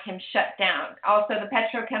want him shut down. Also, the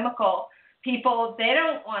petrochemical people, they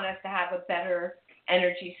don't want us to have a better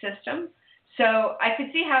energy system. So I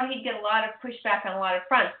could see how he'd get a lot of pushback on a lot of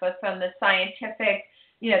fronts, both from the scientific,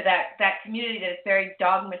 that community that is very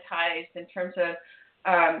dogmatized in terms of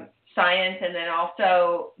science, and then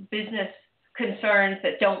also business concerns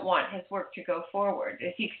that don't want his work to go forward.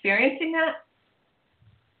 Is he experiencing that?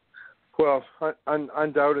 Well,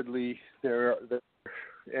 undoubtedly,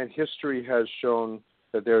 and history has shown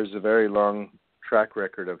that there's a very long track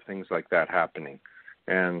record of things like that happening.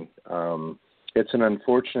 And it's an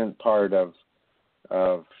unfortunate part of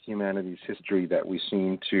humanity's history that we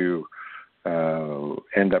seem to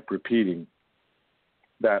end up repeating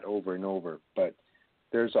that over and over. But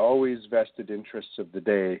there's always vested interests of the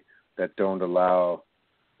day that don't allow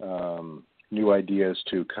new ideas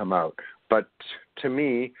to come out. But to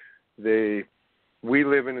me, the we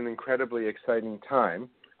live in an incredibly exciting time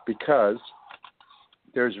because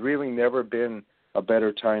there's really never been a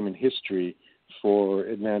better time in history for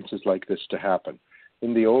advances like this to happen.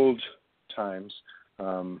 In the old times,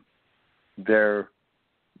 the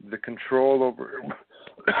control over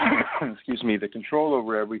the control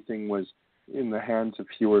over everything was in the hands of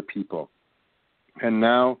fewer people. And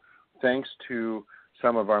now, thanks to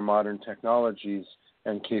some of our modern technologies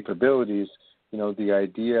and capabilities, the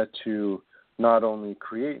idea to not only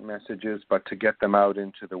create messages but to get them out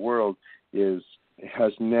into the world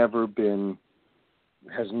has never been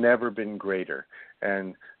greater.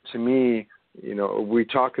 And to me, we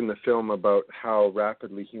talk in the film about how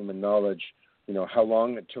rapidly human knowledge, how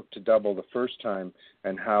long it took to double the first time,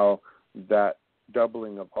 and how that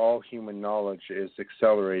doubling of all human knowledge is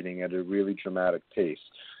accelerating at a really dramatic pace.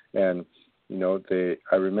 And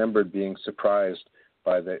I remembered being surprised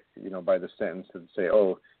by the sentence that say,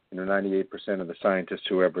 98% of the scientists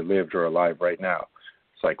who ever lived are alive right now.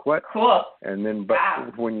 It's like, what? Cool. And then, but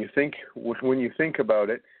wow. when you think about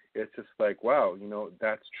it, it's just like, wow,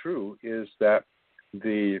 that's true. Is that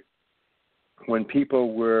when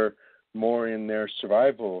people were more in their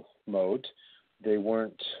survival mode, there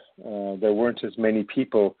weren't as many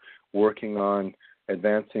people working on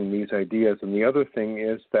advancing these ideas. And the other thing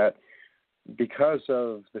is that because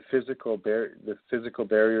of the physical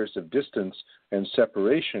barriers of distance and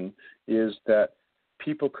separation, is that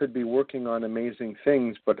people could be working on amazing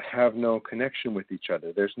things but have no connection with each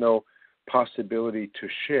other. There's no possibility to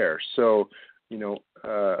share. So,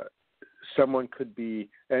 someone could be,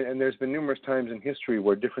 and there's been numerous times in history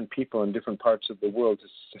where different people in different parts of the world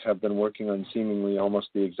have been working on seemingly almost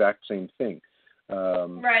the exact same thing.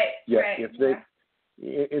 Right.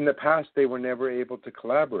 In the past, they were never able to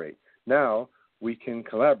collaborate. Now we can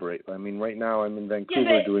collaborate. I mean, right now I'm in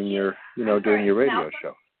Vancouver doing your radio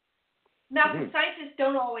show. Malcom, scientists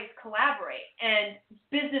don't always collaborate, and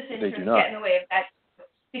business interests get in the way of that.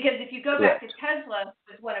 Because if you go back to Tesla,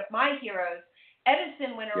 who was one of my heroes,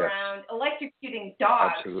 Edison went around electrocuting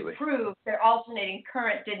dogs to prove that alternating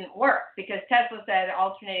current didn't work, because Tesla said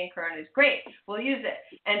alternating current is great, we'll use it.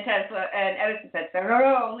 And Edison said,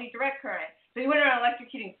 no, only direct current. So he went around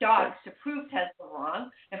electrocuting dogs to prove Tesla wrong.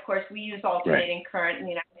 And of course, we use alternating current in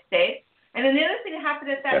the United States. And then the other thing that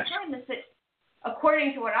happened at that time is that,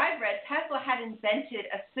 according to what I've read, Tesla had invented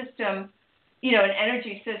a system, an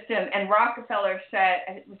energy system, and Rockefeller said,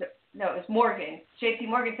 it was Morgan. J.P.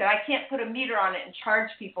 Morgan said, I can't put a meter on it and charge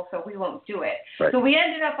people, so we won't do it. Right. So we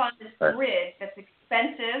ended up on this grid that's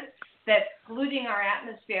expensive, that's polluting our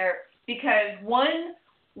atmosphere, because one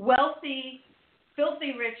wealthy,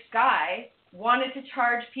 filthy rich guy wanted to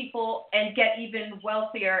charge people and get even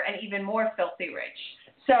wealthier and even more filthy rich.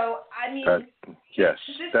 So, I mean, yes,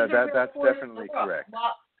 that's definitely correct.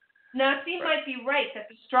 Well, now, Steve might be right that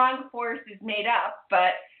the strong force is made up,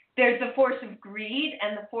 but there's the force of greed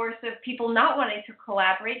and the force of people not wanting to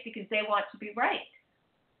collaborate because they want to be right.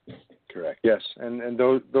 Correct. Yes, and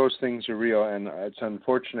those things are real, and it's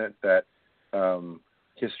unfortunate that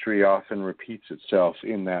history often repeats itself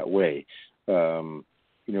in that way.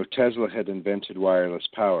 Tesla had invented wireless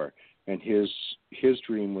power, and his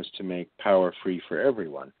dream was to make power free for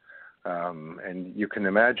everyone. And you can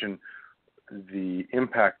imagine the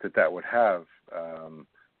impact that would have,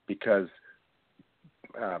 because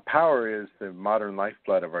power is the modern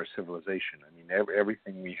lifeblood of our civilization. I mean,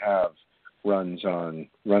 everything we have runs on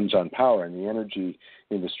power, and the energy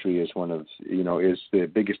industry is is the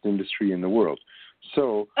biggest industry in the world.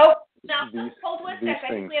 So, hold one sec. I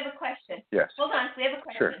think we have a question. Yes. Hold on. We have a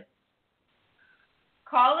question. Sure.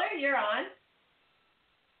 Caller, you're on.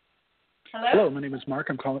 Hello. Hello. My name is Mark.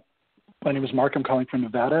 I'm calling from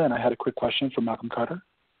Nevada, and I had a quick question for Malcom Carter.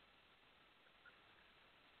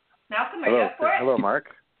 Malcom, are you up for it? Hello,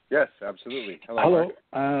 Mark. Yes, absolutely. Hello.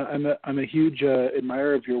 Mark. I'm a huge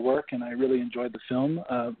admirer of your work, and I really enjoyed the film.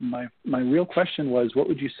 My real question was, what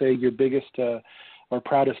would you say your biggest or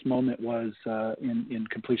proudest moment was in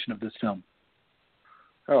completion of this film?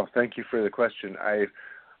 Oh, thank you for the question.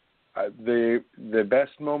 The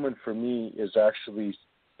best moment for me is actually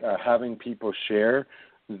having people share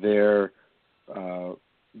their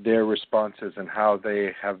responses and how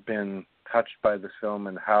they have been touched by the film,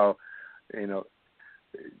 and how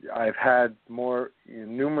I've had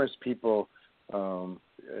numerous people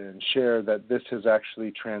share that this has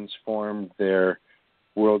actually transformed their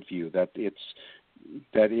worldview, that it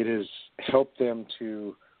has helped them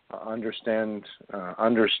to understand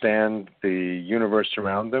the universe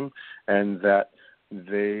around them, and that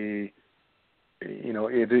it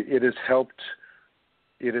has helped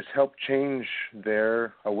it has helped change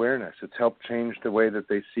their awareness. It's helped change the way that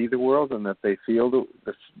they see the world and that they feel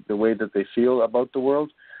the way that they feel about the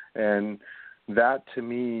world. And that, to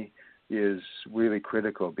me, is really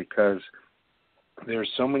critical, because there's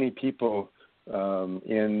so many people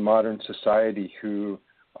in modern society who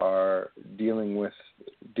are dealing with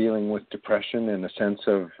depression and a sense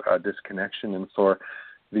of disconnection. And for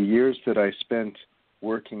the years that I spent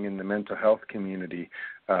working in the mental health community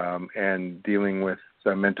and dealing with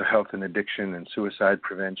mental health and addiction and suicide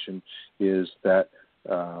prevention, is that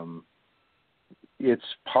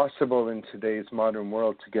it's possible in today's modern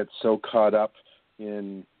world to get so caught up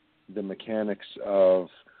in the mechanics of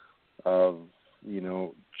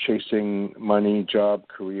chasing money, job,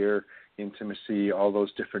 career, intimacy, all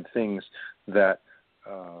those different things, that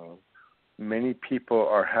many people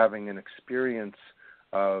are having an experience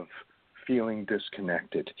of feeling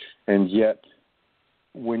disconnected. And yet,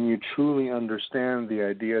 when you truly understand the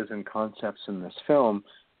ideas and concepts in this film,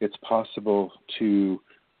 it's possible to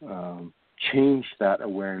change that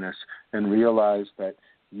awareness and realize that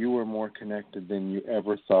you are more connected than you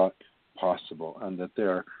ever thought possible, and that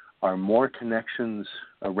there are more connections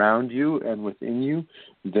around you and within you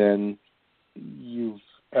than you've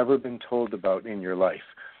ever been told about in your life.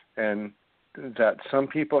 And that some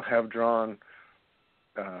people have drawn,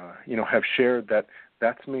 have shared that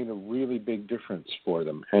that's made a really big difference for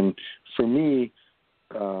them. And for me,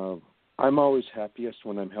 I'm always happiest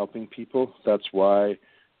when I'm helping people. That's why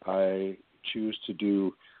I choose to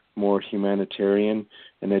do more humanitarian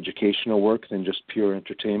and educational work than just pure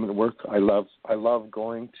entertainment work. I love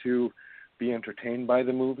going to be entertained by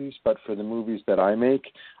the movies, but for the movies that I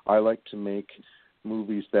make, I like to make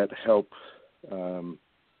movies that help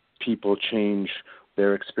people change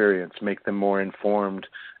their experience, make them more informed,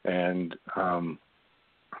 and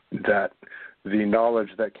that the knowledge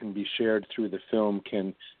that can be shared through the film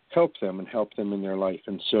can help them in their life.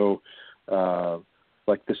 And so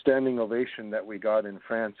like the standing ovation that we got in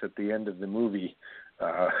France at the end of the movie,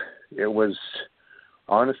 it was,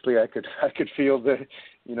 honestly, I could feel the,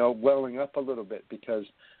 welling up a little bit, because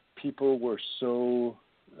people were so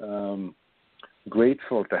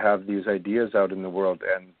grateful to have these ideas out in the world.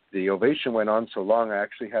 And the ovation went on so long, I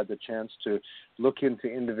actually had the chance to look into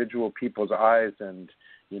individual people's eyes and,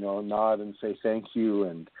 nod and say thank you,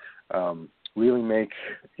 and really make,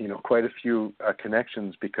 quite a few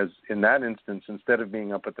connections, because in that instance, instead of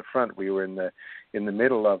being up at the front, we were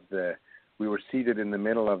we were seated in the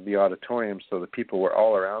middle of the auditorium, so the people were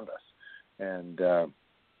all around us. And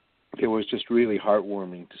it was just really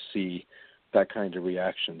heartwarming to see that kind of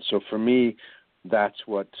reaction. So for me, that's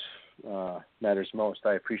what matters most.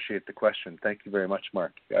 I appreciate the question. Thank you very much,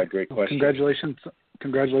 Mark. Great question.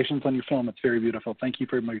 Congratulations on your film. It's very beautiful. Thank you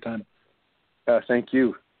for your time. Thank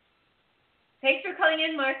you. Thanks for calling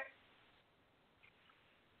in, Mark.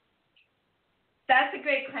 That's a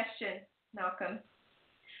great question, Malcolm.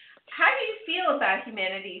 How do you feel about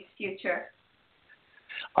humanity's future?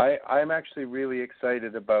 I'm actually really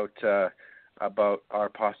excited about our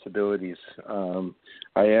possibilities. I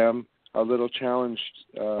am a little challenged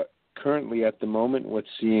currently at the moment with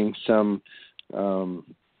seeing some of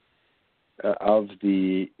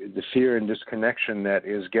the fear and disconnection that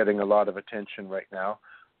is getting a lot of attention right now.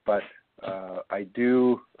 But I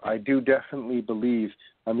do definitely believe.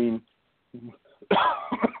 I mean,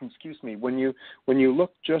 excuse me. When you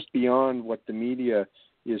look just beyond what the media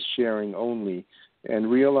is sharing only,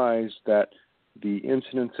 and realize that the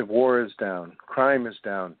incidence of war is down, crime is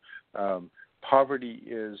down, poverty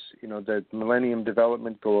is, the Millennium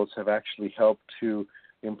Development Goals have actually helped to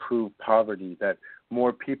improve poverty, that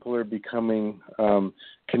more people are becoming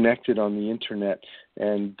connected on the internet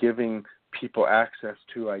and giving people access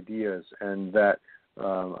to ideas, and that,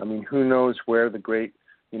 who knows where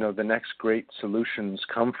the next great solutions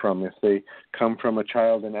come from, if they come from a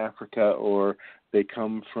child in Africa or they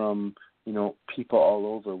come from, people all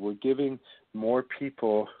over. We're giving more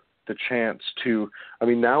people the chance to,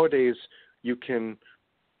 nowadays you can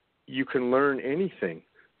learn anything.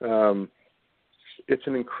 It's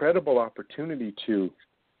an incredible opportunity to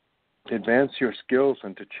advance your skills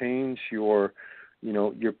and to change your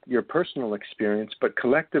personal experience, but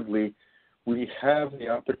collectively we have the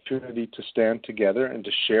opportunity to stand together and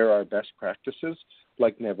to share our best practices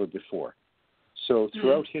like never before. So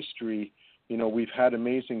throughout history, we've had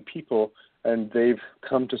amazing people, and they've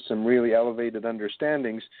come to some really elevated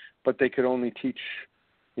understandings, but they could only teach,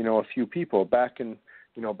 a few people. Back in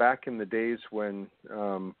the days when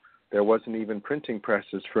there wasn't even printing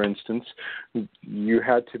presses, for instance, you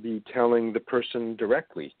had to be telling the person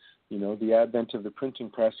directly. The advent of the printing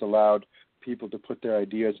press allowed people to put their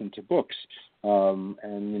ideas into books.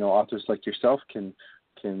 And authors like yourself can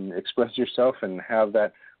express yourself and have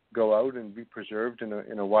that go out and be preserved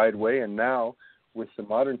in a wide way. And now, with the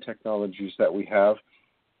modern technologies that we have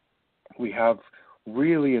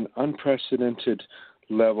really an unprecedented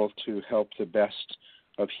level to help the best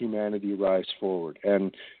of humanity rise forward.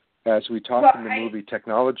 And as we talk in the movie,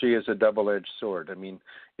 technology is a double-edged sword. I mean,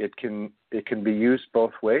 it can be used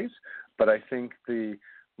both ways, but I think the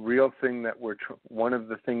real thing that one of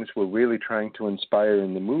the things we're really trying to inspire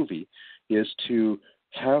in the movie is to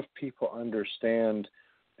have people understand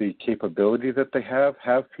the capability that they have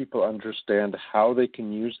people understand how they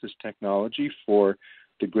can use this technology for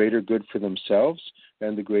the greater good for themselves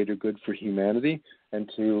and the greater good for humanity, and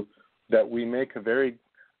that we make a very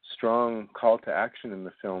strong call to action in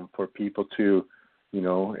the film for people to,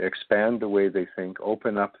 expand the way they think,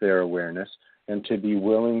 open up their awareness, and to be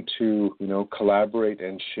willing to, collaborate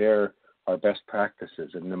and share our best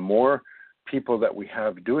practices. And the more people that we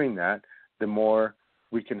have doing that, the more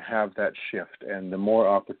we can have that shift, and the more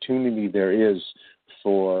opportunity there is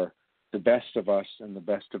for the best of us and the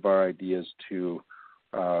best of our ideas to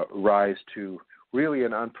rise to really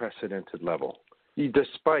an unprecedented level,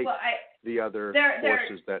 despite the other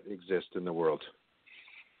forces that exist in the world.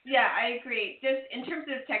 Yeah, I agree. Just in terms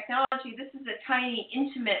of technology, this is a tiny,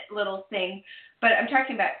 intimate little thing, but I'm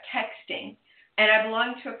talking about texting. And I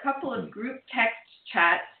belong to a couple of group text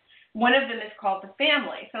chats. One of them is called The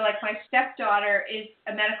Family. So, like, my stepdaughter is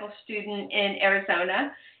a medical student in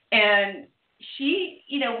Arizona, and she,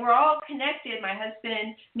 we're all connected. My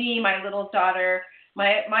husband, me, my little daughter,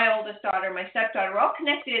 my oldest daughter, my stepdaughter, we're all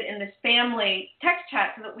connected in this family text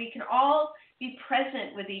chat so that we can all be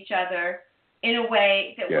present with each other in a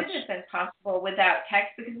way that wouldn't have been possible without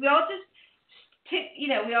text, because we all just,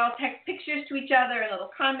 we all text pictures to each other and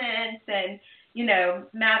little comments. And,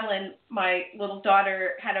 Madeline, my little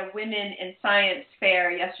daughter, had a Women in Science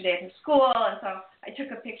fair yesterday at her school, and so I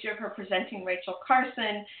took a picture of her presenting Rachel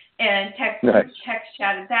Carson and text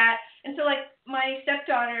chatted that. And so, like, my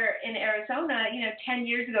stepdaughter in Arizona, 10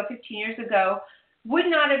 years ago, 15 years ago, would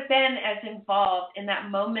not have been as involved in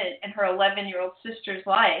that moment in her 11-year-old sister's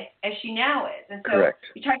life as she now is. And so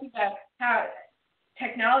you're talking about how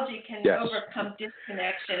technology can overcome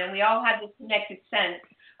disconnection, and we all have this connected sense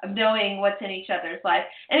of knowing what's in each other's life.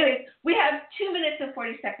 Anyways, we have 2 minutes and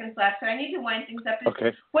 40 seconds left, so I need to wind things up.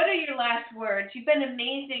 Okay. What are your last words? You've been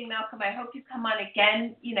amazing, Malcolm. I hope you come on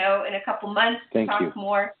again, in a couple months to talk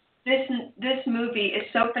more. This movie is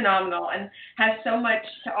so phenomenal and has so much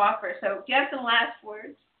to offer. So do you have some last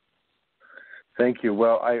words? Thank you.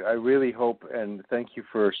 Well, I really hope, and thank you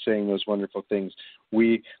for saying those wonderful things.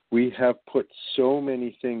 We have put so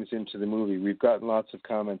many things into the movie. We've gotten lots of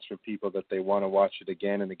comments from people that they want to watch it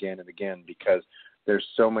again and again and again because there's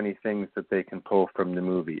so many things that they can pull from the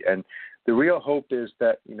movie. And the real hope is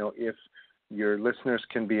that, if your listeners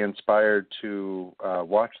can be inspired to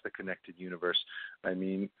watch The Connected Universe, I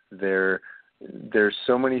mean, there's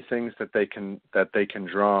so many things that they can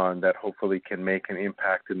draw on that hopefully can make an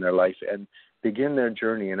impact in their life and begin their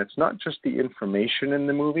journey. And it's not just the information in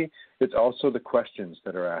the movie, it's also the questions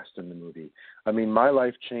that are asked in the movie. I mean, my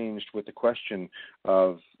life changed with the question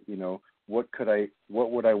of, what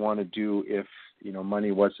would I want to do if,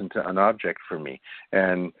 money wasn't an object for me?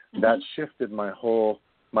 And that shifted my whole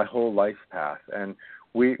life path. And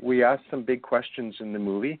we asked some big questions in the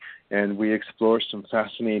movie, and we explored some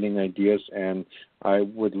fascinating ideas. And I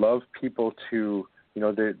would love people to,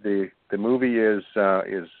 the movie is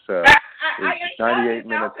 98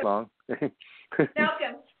 minutes long.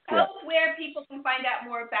 Malcolm, tell where people can find out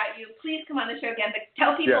more about you. Please come on the show again, but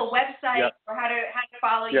tell people website or how to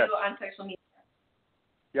follow you on social media.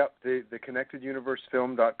 Yep, the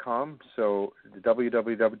connecteduniversefilm.com. So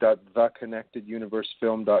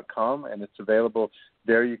www.theconnecteduniversefilm.com, and it's available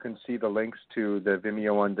there. You can see the links to the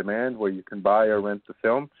Vimeo on demand where you can buy or rent the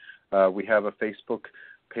film. We have a Facebook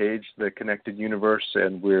page, The Connected Universe,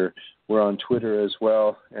 and we're on Twitter as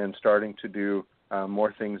well, and starting to do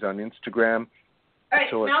more things on Instagram. All right,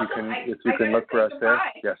 so Malcolm, if you can look for us there.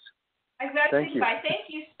 Yes. Thank you. Thank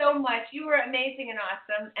you so much. You were amazing and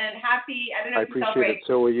awesome, and happy. I don't know if you appreciate it.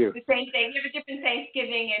 So will you. The same thing. You have a different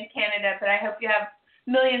Thanksgiving in Canada, but I hope you have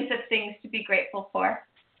millions of things to be grateful for.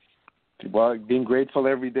 Well, being grateful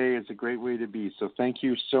every day is a great way to be. So thank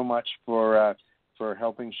you so much for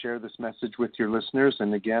helping share this message with your listeners.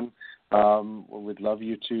 And again, we'd love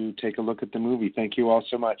you to take a look at the movie. Thank you all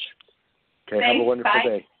so much. Okay, thanks, have a wonderful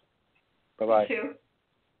day. Bye-bye. You too.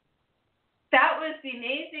 That was the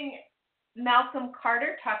amazing Malcom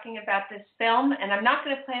Carter talking about this film, and I'm not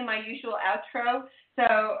going to play my usual outro,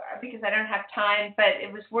 because I don't have time, but it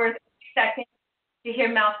was worth a second. to hear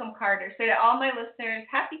Malcom Carter. So to all my listeners,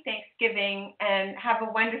 happy Thanksgiving and have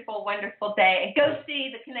a wonderful, wonderful day. And go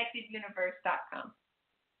see theconnecteduniverse.com.